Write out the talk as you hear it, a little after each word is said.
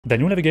The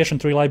new navigation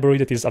tree library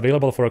that is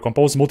available for a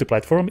Compose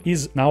multi-platform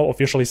is now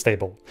officially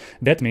stable.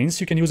 That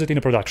means you can use it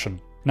in production.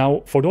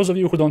 Now, for those of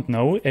you who don't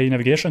know, a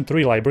navigation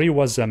tree library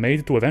was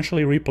made to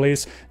eventually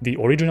replace the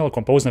original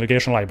Compose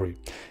navigation library.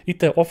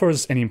 It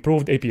offers an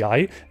improved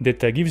API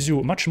that gives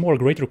you much more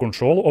greater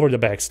control over the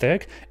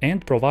backstack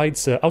and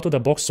provides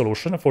out-of-the-box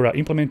solution for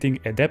implementing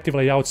adaptive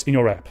layouts in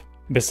your app.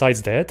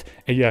 Besides that,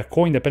 a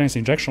coin dependency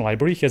injection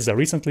library has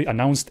recently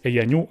announced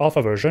a new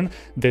alpha version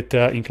that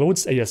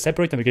includes a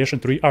separate navigation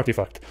tree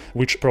artifact,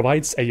 which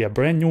provides a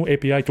brand new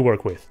API to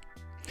work with.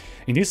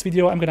 In this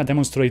video, I'm gonna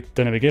demonstrate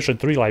the navigation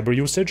tree library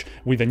usage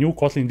with the new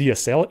Kotlin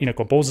DSL in a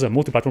Compose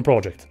multi-platform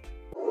project.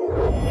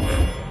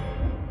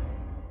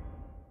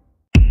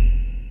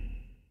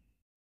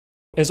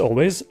 As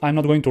always, I'm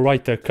not going to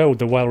write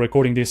code while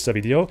recording this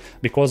video,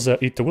 because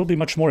it will be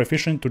much more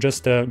efficient to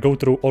just go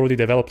through already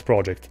developed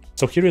project.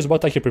 So here is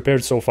what I have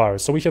prepared so far.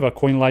 So we have a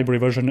coin library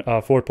version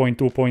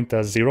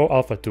 4.2.0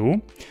 alpha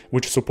 2,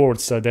 which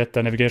supports that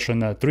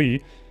navigation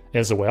tree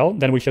as well.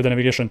 Then we have the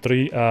navigation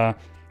tree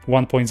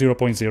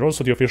 1.0.0,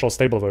 so the official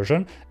stable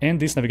version, and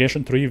this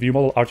navigation tree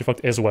viewModel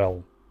artifact as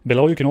well.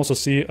 Below you can also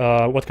see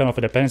what kind of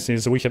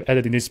dependencies we have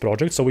added in this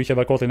project. So we have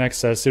a Kotlin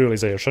X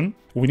serialization.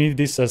 We need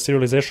this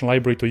serialization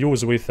library to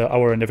use with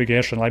our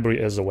navigation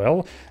library as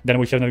well. Then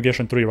we have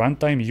navigation tree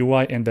runtime,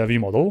 UI, and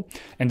viewModel.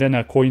 And then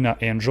a coin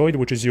Android,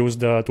 which is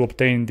used to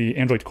obtain the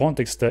Android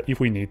context if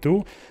we need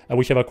to.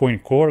 We have a coin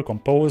core,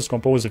 compose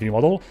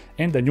viewModel,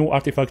 and the new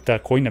artifact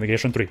coin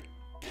navigation tree.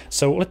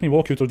 So let me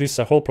walk you through this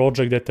whole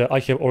project that I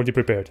have already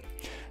prepared.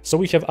 So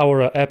we have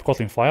our app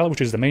Kotlin file,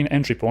 which is the main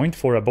entry point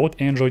for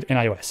both Android and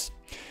iOS.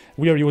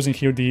 We are using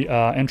here the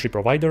entry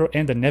provider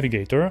and the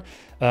navigator,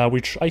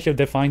 which I have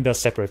defined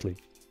separately.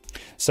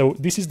 So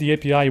this is the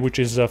API which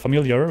is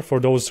familiar for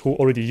those who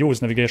already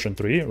use navigation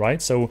tree,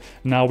 right? So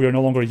now we are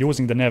no longer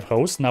using the nav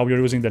host, now we are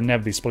using the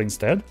nav display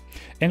instead,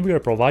 and we are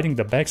providing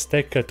the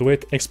backstack to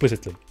it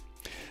explicitly.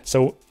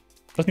 So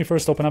let me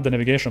first open up the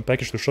navigation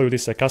package to show you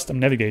this custom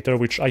navigator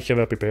which I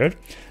have prepared.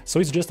 So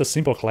it's just a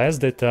simple class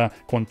that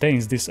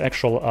contains this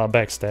actual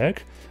backstack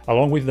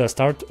along with the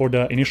start or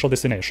the initial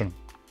destination.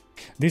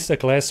 This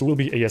class will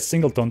be a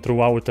singleton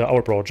throughout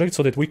our project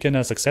so that we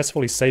can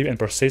successfully save and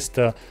persist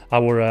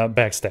our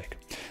backstack.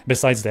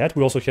 Besides that,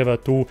 we also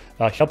have two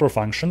helper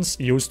functions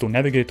used to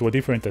navigate to a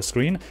different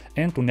screen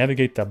and to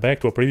navigate back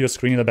to a previous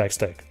screen in the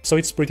backstack. So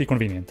it's pretty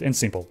convenient and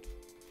simple.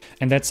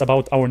 And that's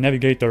about our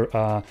navigator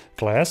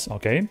class,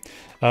 okay?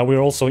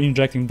 We're also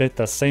injecting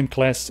that same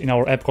class in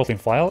our app Kotlin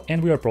file,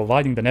 and we are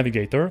providing the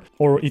navigator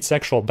or its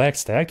actual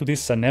backstack to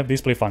this nav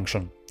display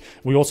function.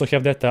 We also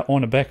have that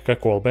onBack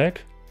callback,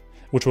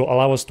 which will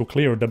allow us to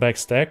clear the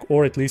backstack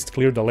or at least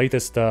clear the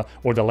latest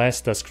or the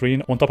last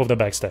screen on top of the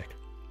backstack.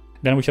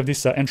 Then we have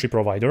this entry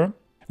provider,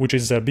 which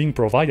is being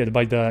provided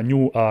by the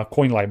new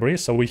coin library.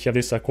 So we have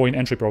this coin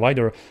entry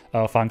provider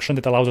function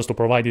that allows us to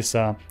provide this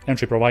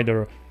entry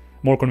provider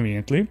more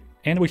conveniently.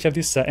 And we have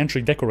these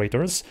entry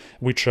decorators,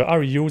 which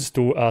are used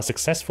to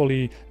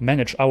successfully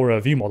manage our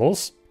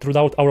viewModels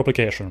throughout our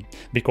application.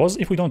 Because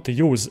if we don't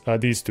use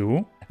these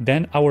two,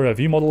 then our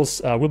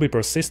viewModels will be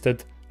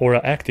persisted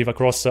or active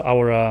across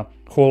our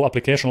whole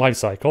application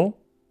lifecycle,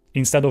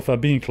 instead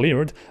of being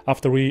cleared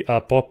after we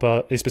pop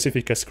a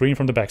specific screen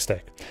from the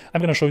backstack.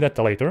 I'm going to show you that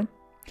later.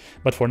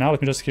 But for now,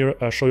 let me just here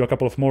show you a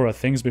couple of more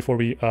things before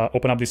we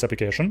open up this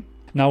application.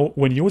 Now,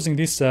 when using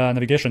this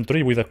navigation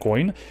tree with a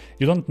coin,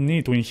 you don't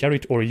need to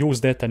inherit or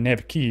use that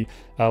nav key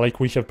like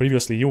we have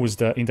previously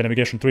used in the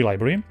navigation tree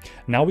library.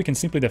 Now we can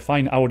simply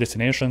define our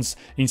destinations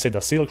inside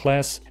the serial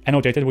class,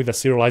 annotated with a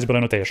serializable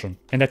annotation,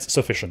 and that's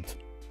sufficient.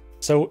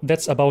 So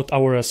that's about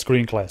our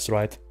screen class,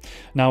 right?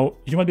 Now,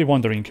 you might be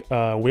wondering,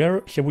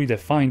 where have we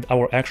defined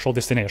our actual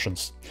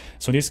destinations?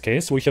 So in this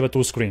case, we have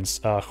two screens,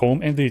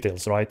 home and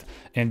details, right?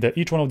 And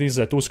each one of these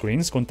two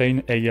screens contain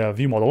a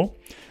viewModel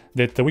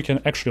that we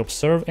can actually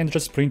observe and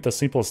just print a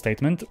simple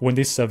statement when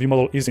this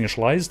viewModel is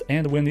initialized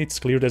and when it's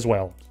cleared as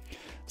well.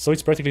 So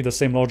it's practically the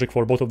same logic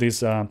for both of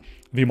these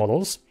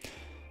viewModels.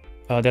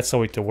 That's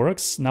how it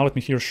works. Now let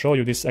me here show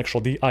you this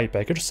actual DI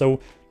package. So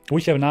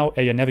we have now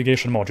a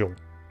navigation module.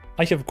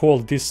 I have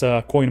called this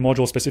coin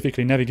module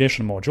specifically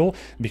navigation module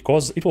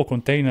because it will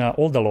contain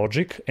all the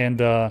logic and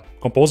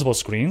composable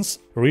screens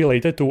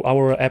related to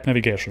our app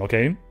navigation,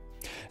 okay?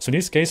 So in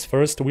this case,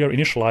 first we are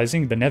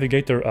initializing the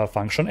navigator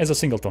function as a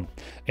singleton,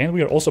 and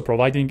we are also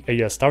providing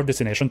a start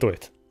destination to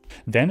it.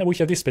 Then we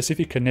have this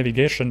specific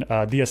navigation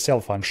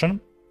DSL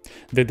function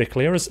that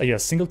declares a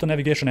singleton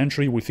navigation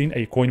entry within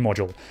a coin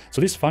module. So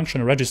this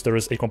function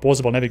registers a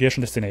composable navigation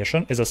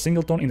destination as a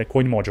singleton in the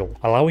coin module,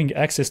 allowing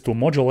access to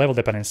module level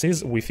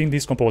dependencies within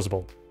this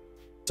composable.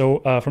 So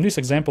from this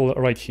example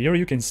right here,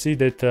 you can see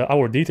that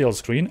our detail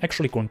screen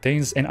actually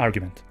contains an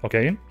argument,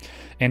 okay?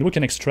 And we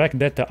can extract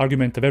that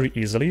argument very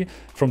easily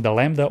from the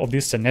lambda of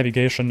this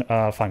navigation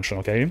function,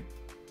 okay?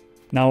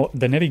 Now,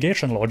 the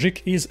navigation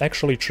logic is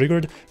actually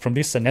triggered from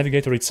this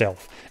navigator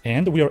itself,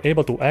 and we are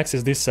able to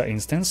access this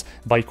instance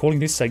by calling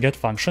this get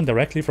function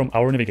directly from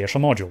our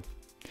navigation module.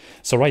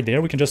 So right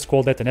there, we can just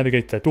call that the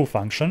navigate2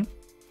 function,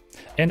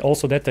 and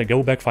also that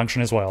go back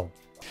function as well.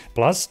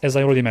 Plus, as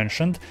I already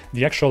mentioned,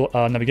 the actual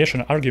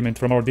navigation argument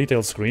from our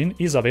details screen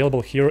is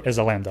available here as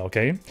a lambda,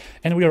 okay?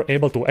 And we are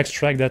able to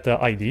extract that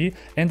ID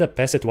and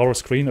pass it to our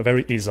screen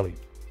very easily.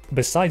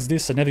 Besides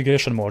this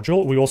navigation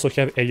module, we also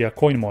have a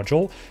coin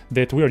module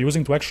that we are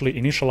using to actually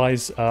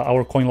initialize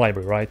our coin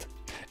library, right?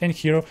 And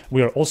here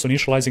we are also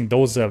initializing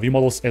those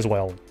viewmodels as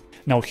well.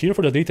 Now here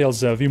for the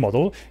details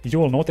viewmodel, you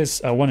will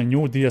notice one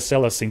new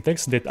DSL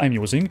syntax that I'm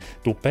using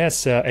to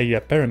pass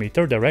a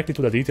parameter directly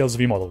to the details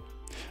viewmodel.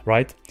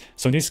 Right?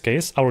 So in this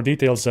case, our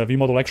details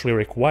viewmodel actually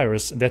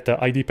requires that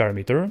ID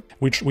parameter,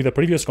 which with the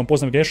previous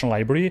compose navigation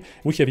library,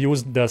 we have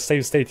used the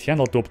save state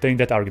handle to obtain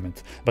that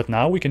argument. But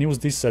now we can use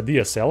this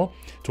DSL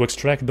to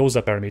extract those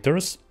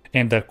parameters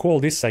and call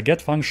this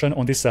get function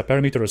on this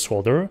parameters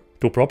folder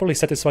to properly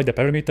satisfy the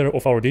parameter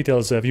of our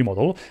details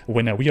viewmodel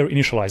when we are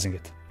initializing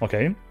it.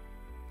 Okay?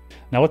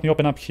 Now let me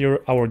open up here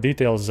our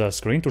details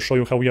screen to show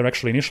you how we are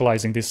actually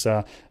initializing this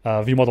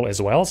viewmodel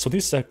as well. So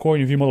this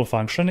coin viewmodel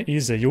function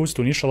is used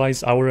to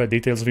initialize our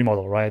details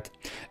viewmodel, right?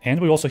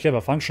 And we also have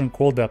a function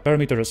called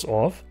parameters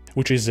of,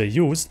 which is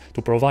used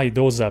to provide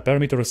those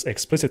parameters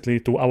explicitly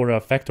to our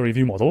factory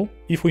viewmodel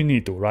if we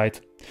need to, right?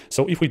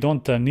 So if we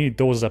don't need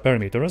those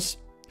parameters,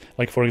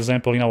 like for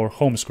example in our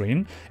home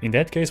screen, in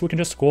that case we can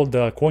just call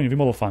the coin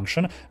viewmodel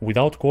function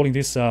without calling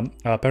this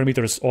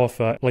parameters of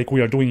like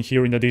we are doing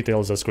here in the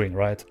details screen,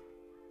 right?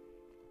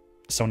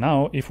 So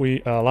now if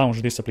we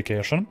launch this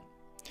application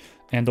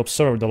and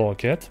observe the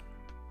logcat,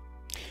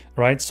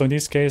 right, so in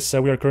this case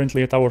we are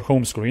currently at our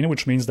home screen,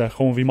 which means the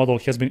home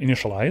viewmodel has been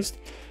initialized.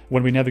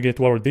 When we navigate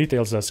to our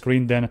details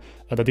screen, then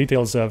the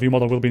details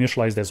viewmodel will be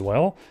initialized as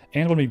well.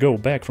 And when we go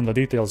back from the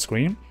details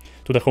screen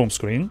to the home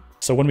screen,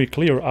 so when we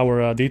clear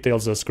our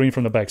details screen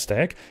from the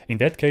backstack, in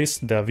that case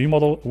the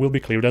viewmodel will be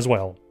cleared as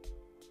well.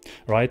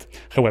 Right?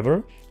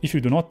 However, if you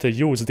do not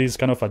use these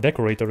kind of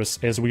decorators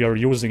as we are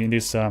using in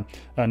this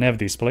nav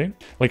display,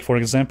 like for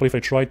example if I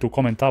try to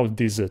comment out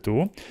these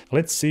two,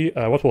 let's see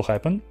what will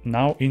happen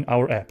now in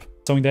our app.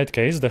 So in that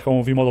case, the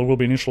home viewmodel will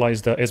be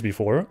initialized as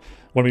before.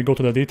 When we go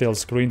to the details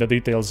screen, the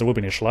details will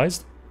be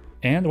initialized.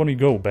 And when we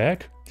go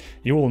back,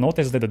 you will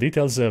notice that the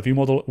details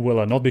viewmodel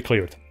will not be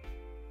cleared.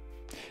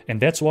 And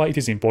that's why it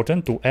is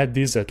important to add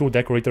these two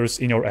decorators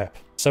in your app.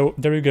 So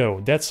there you go,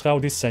 that's how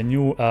this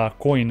new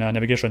Coin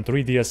Navigation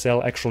 3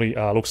 DSL actually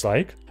looks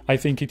like. I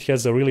think it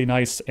has a really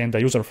nice and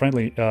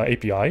user-friendly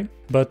API,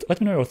 but let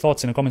me know your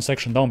thoughts in the comment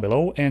section down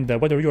below and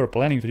whether you are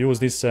planning to use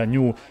this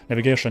new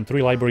Navigation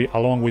 3 library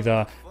along with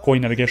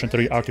Coin Navigation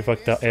 3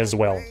 artifact as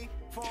well.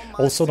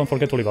 Also, don't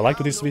forget to leave a like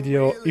to this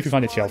video if you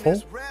find it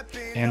helpful,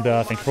 and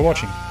thank you for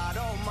watching.